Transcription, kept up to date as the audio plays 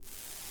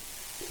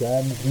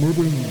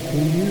Transmitting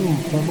to you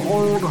from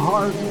Old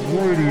Heart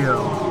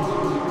Radio.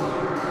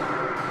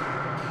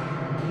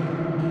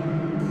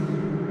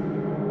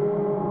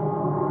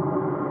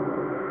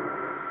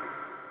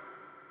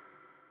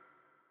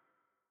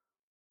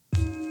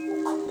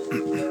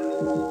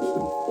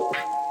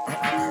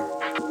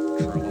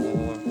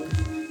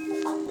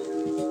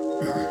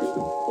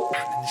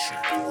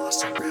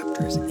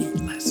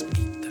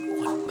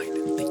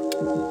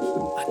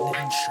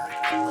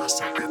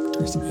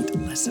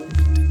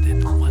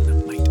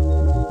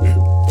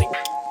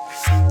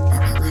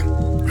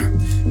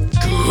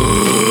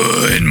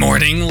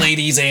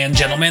 Ladies and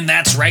gentlemen,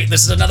 that's right,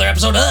 this is another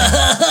episode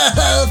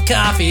of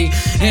Coffee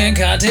and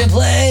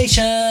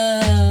Contemplation.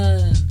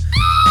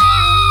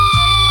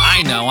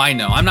 I know,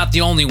 I'm not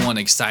the only one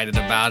excited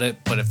about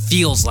it, but it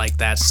feels like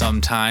that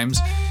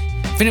sometimes.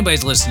 If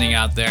anybody's listening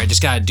out there, I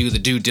just gotta do the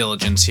due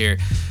diligence here.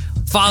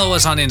 Follow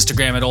us on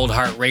Instagram at Old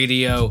Heart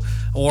Radio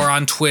or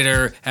on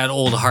Twitter at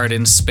Old Heart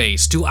in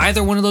Space. Do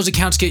either one of those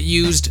accounts get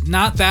used?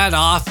 Not that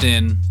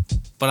often,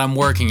 but I'm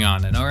working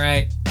on it,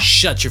 alright?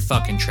 Shut your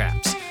fucking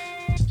traps.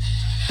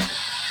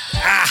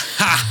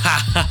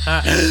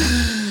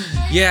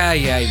 Yeah.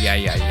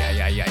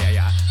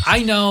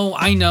 I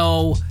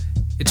know.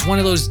 It's one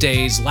of those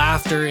days.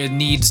 Laughter, it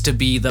needs to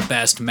be the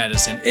best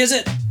medicine. Is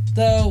it,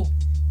 though?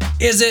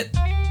 Is it?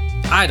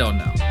 I don't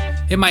know.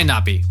 It might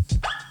not be.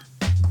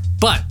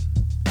 But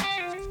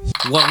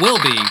what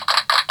will be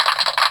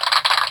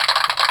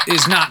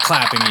is not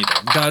clapping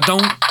either.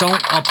 Don't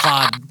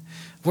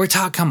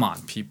applaud. Come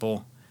on,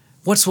 people.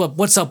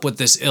 What's up with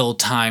this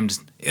ill-timed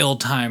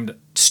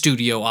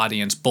studio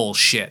audience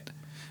bullshit?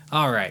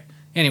 All right.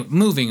 Anyway,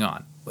 moving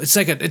on. It's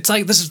like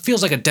this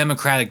feels like a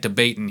democratic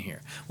debate in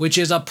here, which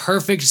is a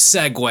perfect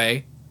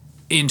segue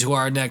into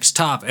our next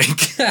topic.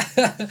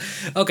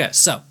 Okay,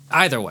 so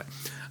either way,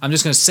 I'm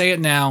just gonna say it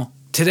now.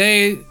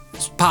 Today's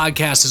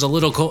podcast is a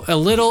little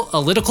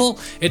political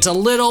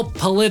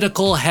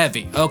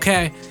heavy.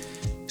 Okay,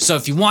 so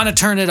if you want to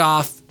turn it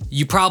off,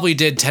 you probably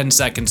did 10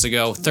 seconds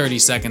ago, 30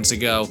 seconds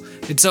ago.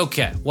 It's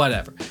okay,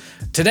 whatever.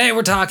 Today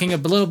we're talking a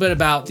little bit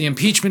about the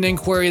impeachment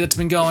inquiry that's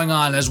been going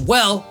on, as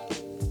well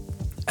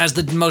as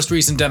the most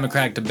recent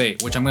Democratic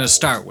debate, which I'm going to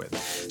start with.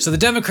 So the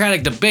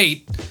Democratic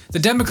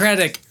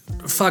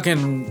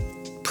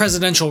fucking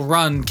presidential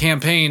run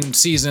campaign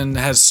season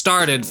has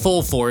started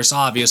full force,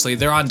 obviously.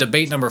 They're on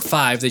debate number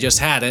 5. They just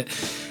had it.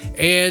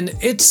 And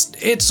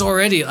it's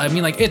already,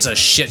 it's a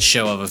shit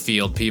show of a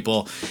field,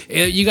 people.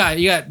 You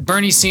got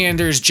Bernie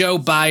Sanders, Joe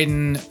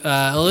Biden,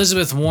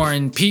 Elizabeth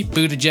Warren, Pete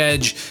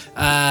Buttigieg,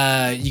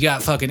 you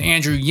got fucking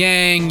Andrew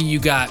Yang, you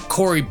got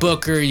Cory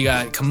Booker, you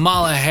got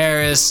Kamala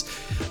Harris,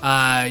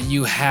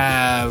 you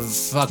have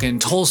fucking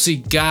Tulsi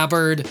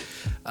Gabbard, you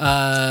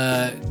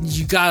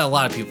got a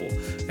lot of people.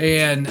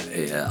 And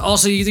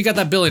also you got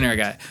that billionaire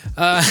guy.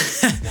 But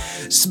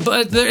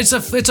it's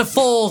a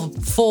full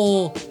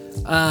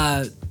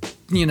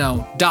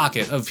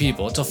docket of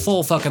people. It's a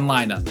full fucking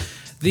lineup.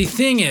 The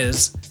thing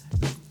is,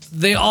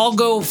 they all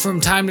go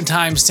from time to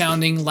time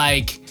sounding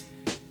like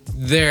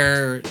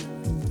they're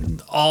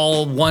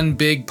all one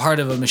big part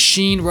of a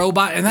machine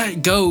robot, and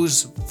that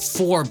goes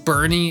for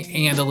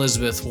Bernie and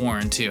Elizabeth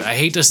Warren too. I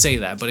hate to say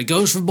that, but it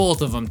goes for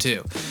both of them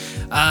too.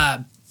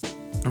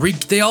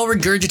 They all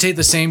regurgitate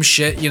the same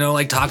shit,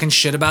 like talking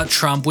shit about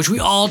Trump, which we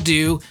all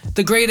do.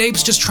 The great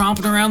ape's just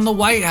tromping around the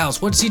White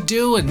House. What's he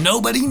doing?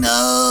 Nobody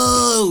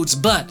knows.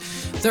 But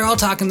they're all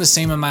talking the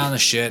same amount of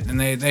shit, and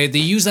they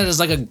use that as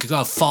like a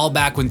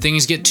fallback when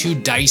things get too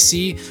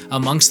dicey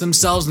amongst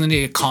themselves, and then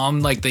they calm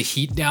like the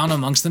heat down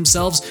amongst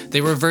themselves. They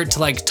revert to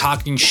like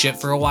talking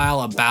shit for a while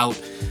about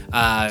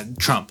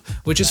Trump,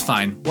 which is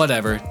fine.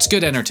 Whatever. It's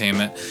good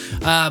entertainment.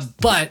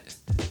 But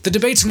the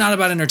debates are not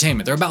about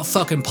entertainment. They're about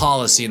fucking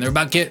policy, and they're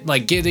about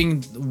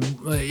getting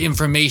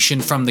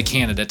information from the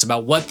candidates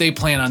about what they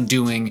plan on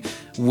doing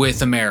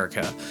with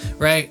America,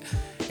 right?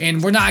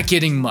 And we're not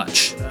getting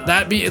much.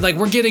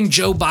 We're getting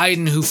Joe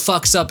Biden, who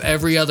fucks up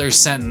every other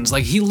sentence.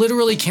 Like, he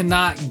literally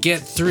cannot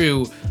get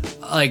through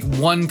like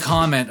one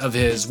comment of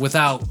his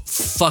without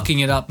fucking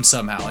it up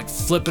somehow, like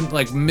flipping,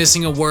 like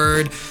missing a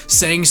word,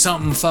 saying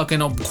something fucking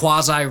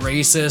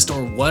quasi-racist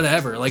or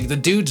whatever. Like, the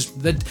dude's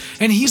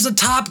and he's the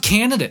top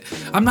candidate.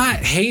 I'm not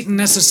hating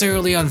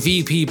necessarily on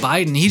VP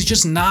Biden. He's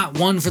just not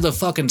one for the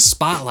fucking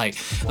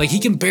spotlight. Like, he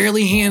can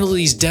barely handle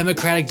these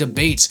Democratic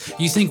debates.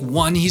 You think,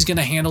 1, he's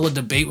gonna handle a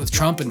debate with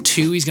Trump, and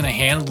 2, he's gonna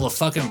handle the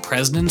fucking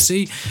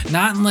presidency?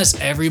 Not unless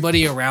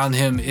everybody around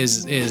him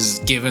is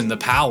given the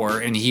power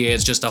and he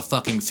is just a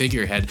fucking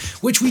figurehead,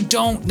 which we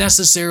don't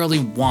necessarily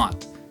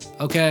want.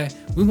 Okay,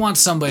 we want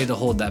somebody to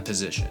hold that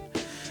position,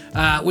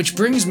 which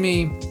brings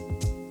me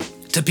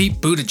to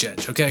Pete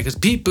Buttigieg, okay? Because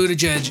Pete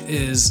Buttigieg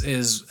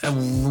is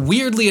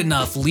weirdly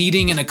enough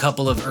leading in a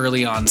couple of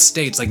early on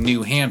states like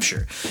New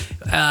Hampshire,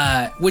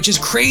 which is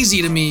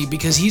crazy to me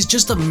because he's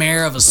just a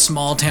mayor of a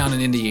small town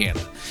in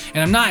Indiana.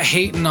 And I'm not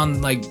hating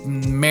on like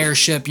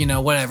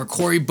mayorship, whatever.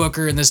 Cory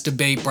Booker in this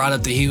debate brought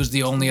up that he was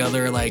the only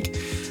other like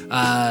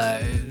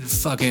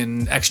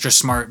fucking extra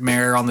smart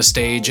mayor on the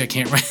stage. I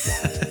can't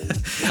remember.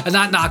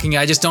 not knocking it.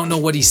 I just don't know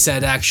what he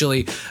said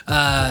actually.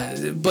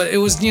 But it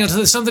was,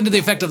 something to the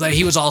effect of that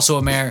he was also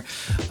a mayor.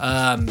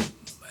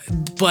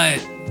 But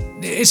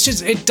it's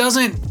just, it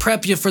doesn't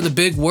prep you for the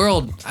big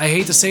world. I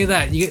hate to say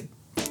that.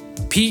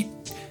 Pete,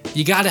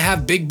 you got to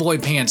have big boy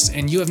pants,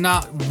 and you have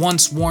not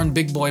once worn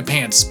big boy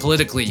pants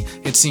politically,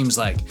 it seems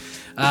like.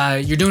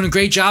 You're doing a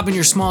great job in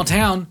your small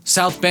town,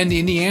 South Bend,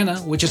 Indiana,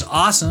 which is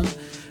awesome.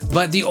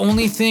 But the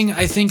only thing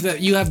I think that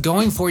you have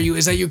going for you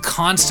is that you're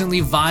constantly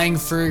vying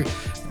for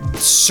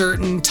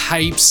certain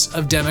types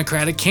of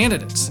Democratic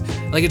candidates.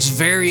 Like, it's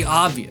very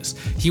obvious.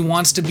 He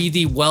wants to be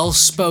the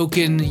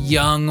well-spoken,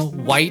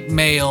 young, white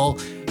male,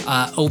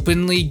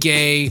 openly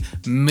gay,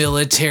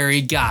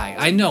 military guy.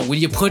 I know, when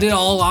you put it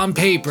all on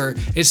paper,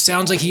 it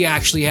sounds like he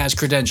actually has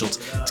credentials.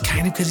 It's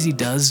kind of because he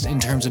does in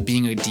terms of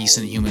being a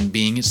decent human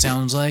being, it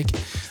sounds like.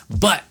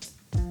 But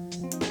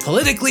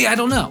politically, I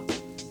don't know.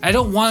 I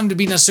don't want him to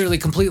be necessarily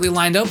completely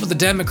lined up with the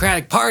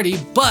Democratic Party,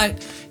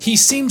 but he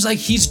seems like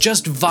he's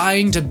just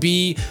vying to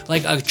be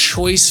like a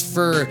choice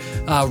for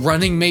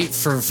running mate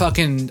for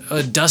fucking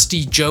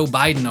Dusty Joe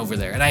Biden over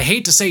there. And I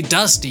hate to say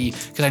Dusty,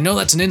 because I know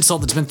that's an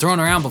insult that's been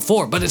thrown around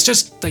before, but it's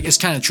just like, it's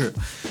kind of true.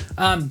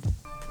 And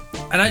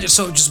it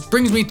just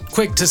brings me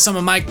quick to some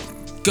of my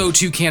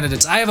go-to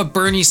candidates. I have a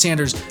Bernie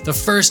Sanders. The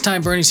first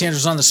time Bernie Sanders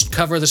was on the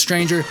cover of The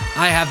Stranger,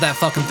 I have that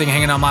fucking thing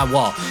hanging on my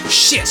wall.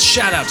 Shit,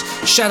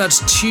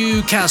 shout-outs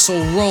to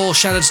Castle Roll,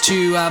 shout-outs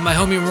to my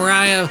homie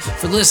Mariah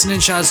for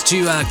listening, shout-outs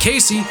to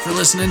Casey for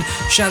listening,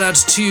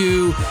 shout-outs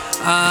to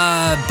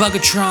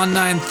Bugatron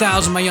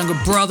 9000, my younger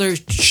brother,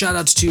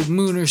 shout-outs to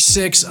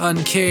Mooner6,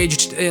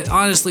 Uncaged.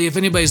 Honestly, if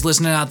anybody's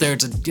listening out there,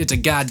 it's a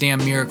goddamn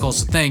miracle,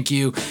 so thank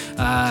you.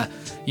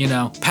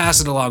 Pass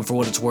it along for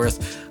what it's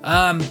worth.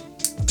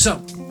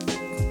 So,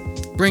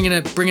 bringing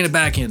it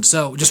back in.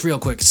 So, just real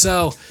quick.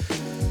 So,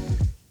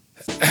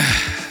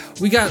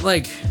 we got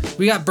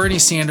Bernie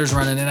Sanders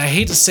running, and I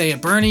hate to say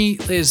it, Bernie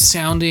is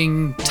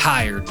sounding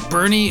tired.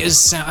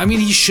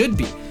 He should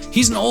be.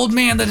 He's an old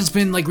man that has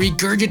been like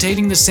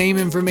regurgitating the same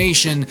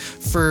information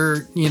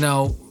for,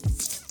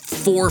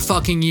 4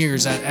 fucking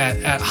years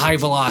at high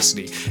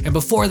velocity. And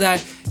before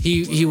that,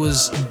 he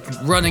was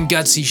running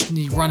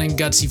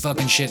gutsy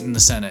fucking shit in the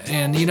Senate.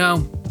 And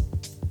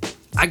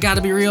I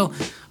gotta be real,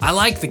 I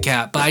like the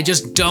cat, but I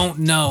just don't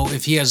know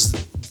if he has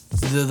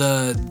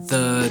the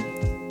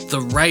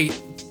right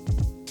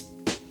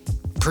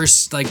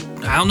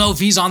I don't know if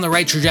he's on the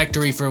right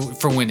trajectory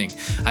for winning.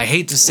 I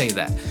hate to say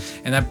that.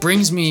 And that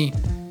brings me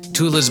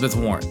to Elizabeth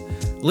Warren.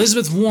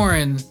 Elizabeth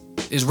Warren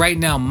is right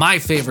now my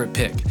favorite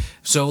pick.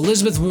 So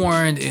Elizabeth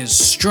Warren is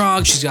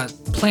strong. She's got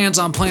plans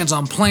on plans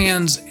on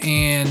plans,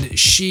 and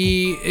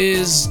she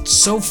is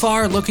so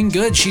far looking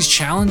good.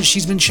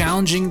 She's been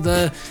challenging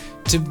to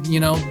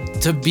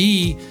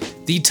be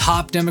the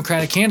top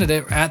Democratic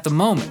candidate at the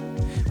moment,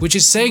 which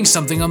is saying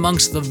something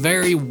amongst the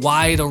very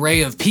wide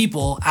array of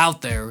people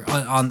out there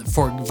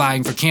for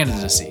vying for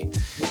candidacy.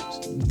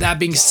 That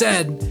being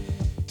said,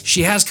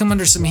 she has come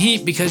under some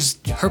heat because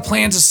her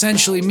plans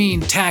essentially mean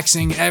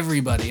taxing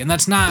everybody, and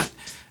that's not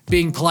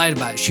being polite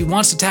about it. She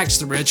wants to tax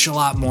the rich a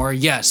lot more,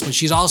 yes, but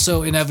she's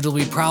also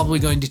inevitably probably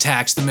going to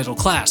tax the middle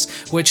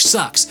class, which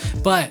sucks.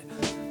 But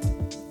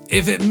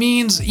if it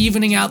means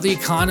evening out the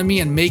economy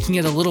and making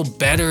it a little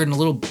better and a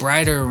little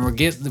brighter, and we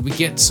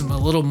get a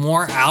little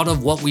more out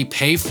of what we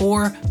pay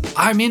for,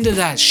 I'm into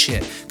that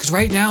shit. Because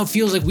right now it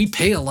feels like we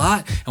pay a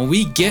lot and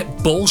we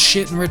get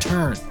bullshit in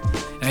return.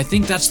 And I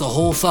think that's the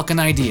whole fucking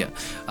idea.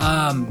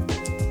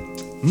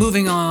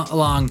 Moving on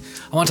along,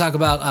 I want to talk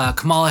about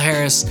Kamala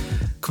Harris.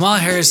 Kamala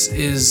Harris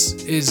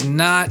is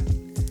not,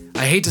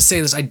 I hate to say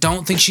this, I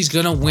don't think she's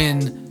gonna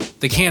win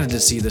the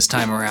candidacy this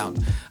time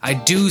around. I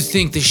do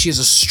think that she is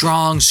a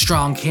strong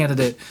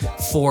candidate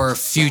for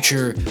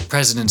future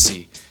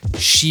presidency.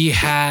 She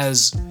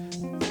has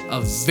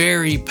a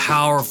very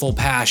powerful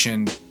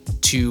passion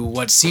to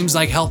what seems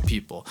like help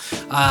people.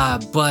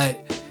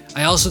 But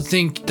I also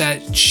think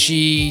that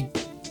she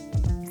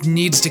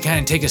needs to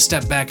kind of take a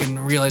step back and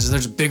realize that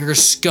there's a bigger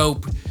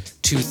scope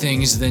to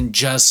things than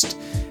just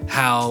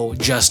how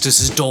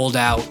justice is doled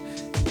out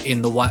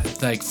in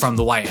from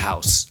the White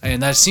House.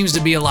 And that seems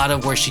to be a lot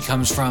of where she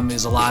comes from,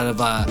 is a lot of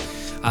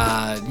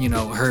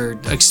her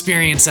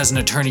experience as an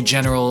attorney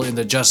general in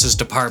the Justice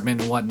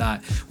Department and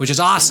whatnot, which is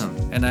awesome.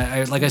 And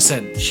I like I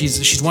said,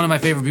 she's one of my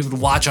favorite people to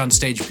watch on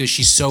stage because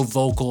she's so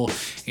vocal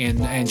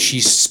and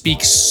she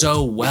speaks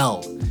so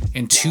well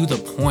and to the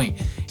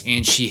point,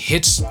 and she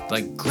hits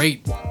like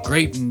great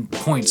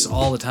points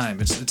all the time.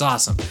 It's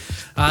awesome.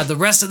 The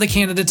rest of the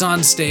candidates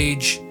on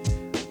stage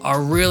are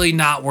really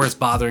not worth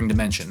bothering to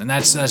mention, and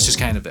that's just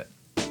kind of it.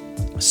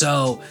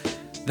 So,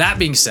 that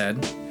being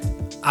said,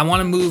 I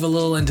want to move a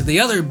little into the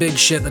other big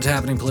shit that's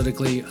happening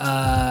politically,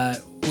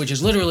 which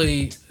is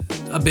literally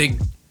a big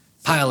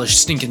pile of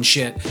stinking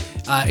shit.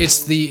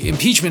 It's the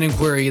impeachment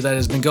inquiry that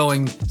has been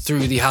going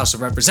through the House of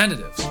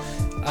Representatives.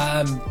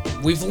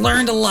 We've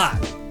learned a lot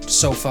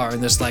so far in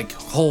this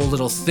whole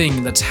little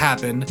thing that's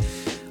happened,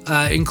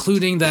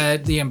 including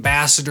that the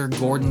Ambassador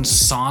Gordon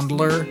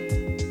Sondland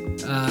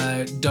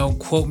Don't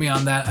quote me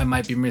on that. I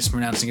might be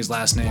mispronouncing his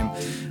last name.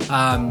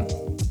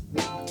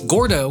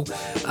 Gordo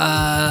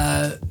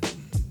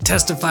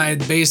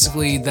testified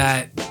basically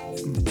that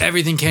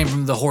everything came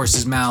from the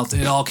horse's mouth.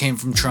 It all came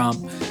from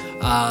Trump.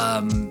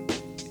 And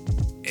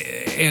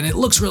it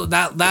looks really,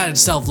 that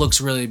itself looks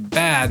really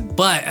bad.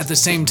 But at the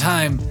same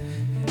time,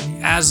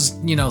 as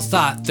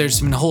thought,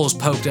 there's been holes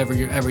poked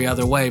every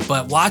other way.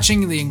 But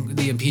watching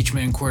the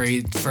impeachment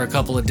inquiry for a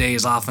couple of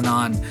days off and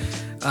on,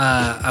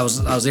 I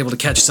was able to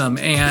catch some,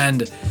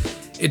 and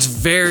it's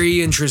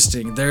very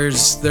interesting.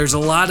 There's a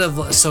lot of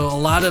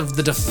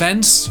the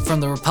defense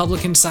from the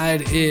Republican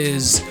side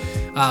is,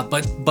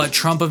 but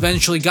Trump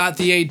eventually got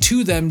the aid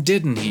to them,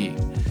 didn't he?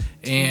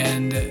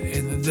 And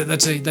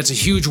that's a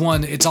huge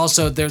one. It's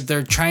also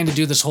they're trying to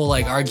do this whole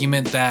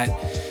argument that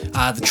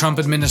the Trump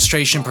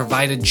administration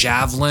provided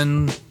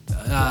Javelin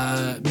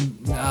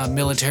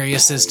military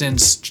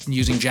assistance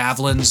using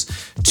javelins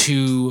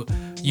to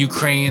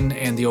Ukraine,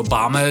 and the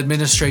Obama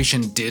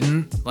administration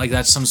didn't.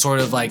 That's some sort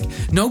of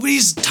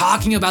nobody's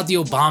talking about the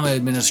Obama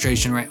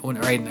administration right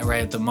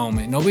at the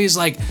moment. Nobody's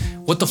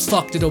what the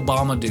fuck did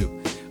Obama do?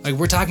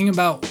 We're talking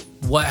about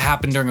what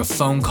happened during a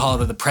phone call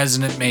that the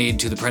president made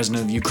to the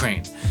president of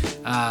Ukraine.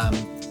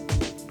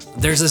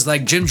 There's this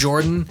Jim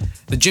Jordan,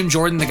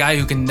 the guy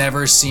who can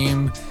never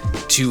seem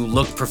to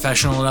look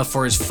professional enough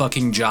for his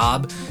fucking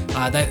job.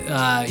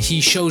 That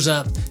he shows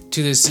up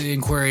to this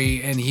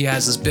inquiry and he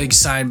has this big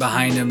sign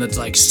behind him that's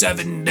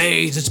 7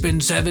 days. It's been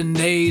 7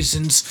 days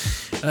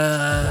since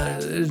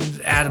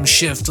Adam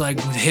Schiff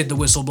hid the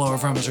whistleblower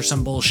from us or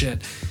some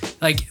bullshit.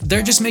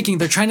 They're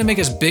trying to make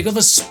as big of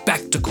a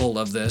spectacle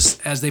of this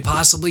as they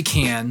possibly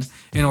can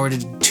in order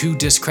to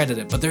discredit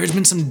it. But there's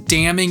been some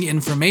damning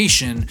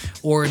information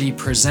already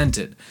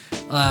presented.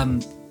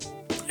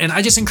 And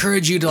I just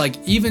encourage you to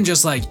even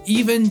just,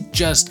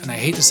 and I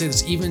hate to say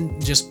this, even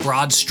just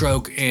broad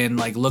stroke and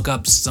look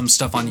up some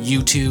stuff on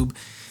YouTube.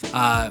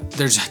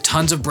 There's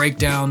tons of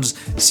breakdowns.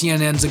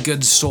 CNN's a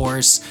good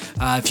source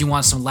if you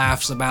want some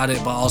laughs about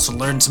it, but also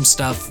learn some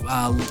stuff.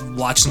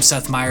 Watch some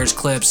Seth Meyers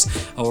clips,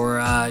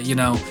 or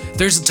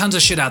there's tons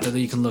of shit out there that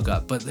you can look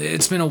up. But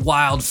it's been a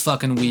wild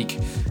fucking week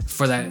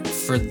for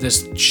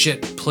this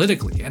shit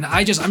politically, and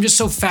I'm just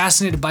so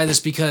fascinated by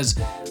this because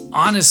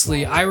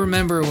honestly, I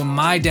remember when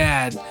my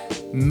dad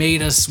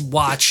made us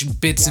watch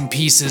bits and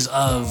pieces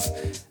of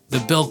the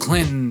Bill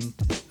Clinton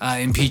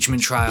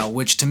impeachment trial,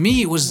 which to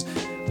me was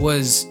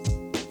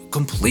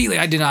completely,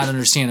 I did not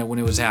understand it when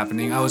it was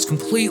happening. I was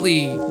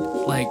completely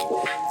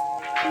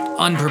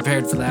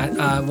unprepared for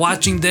that.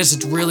 Watching this,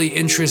 it's really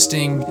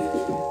interesting.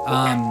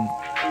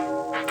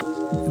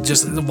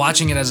 Just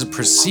watching it as it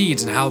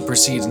proceeds and how it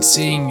proceeds, and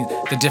seeing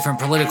the different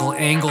political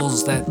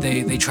angles that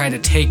they try to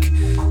take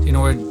in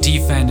order to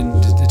defend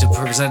and to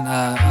present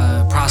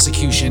a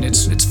prosecution.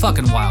 It's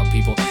fucking wild,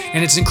 people,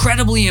 and it's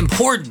incredibly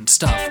important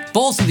stuff.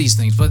 Both of these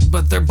things,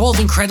 but they're both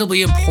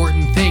incredibly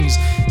important things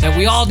that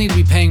we all need to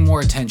be paying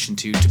more attention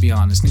to be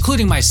honest,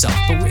 including myself.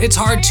 But it's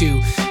hard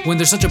to when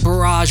there's such a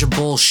barrage of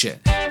bullshit.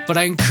 But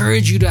I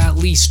encourage you to at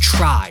least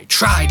try,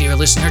 dear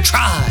listener,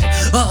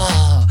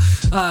 try.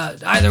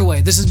 Either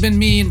way, this has been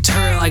me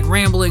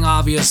rambling,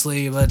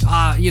 obviously, but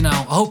I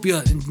hope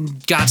you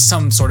got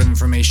some sort of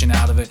information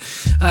out of it.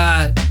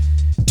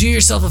 Do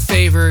yourself a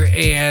favor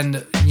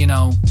and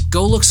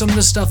go look some of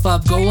this stuff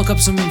up. Go look up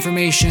some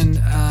information,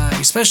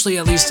 especially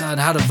at least on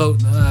how to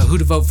vote, who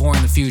to vote for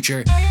in the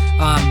future.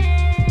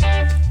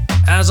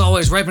 As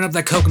always, ripen up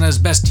that coconut as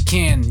best you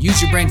can.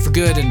 Use your brain for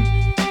good and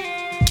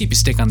keep your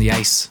stick on the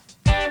ice.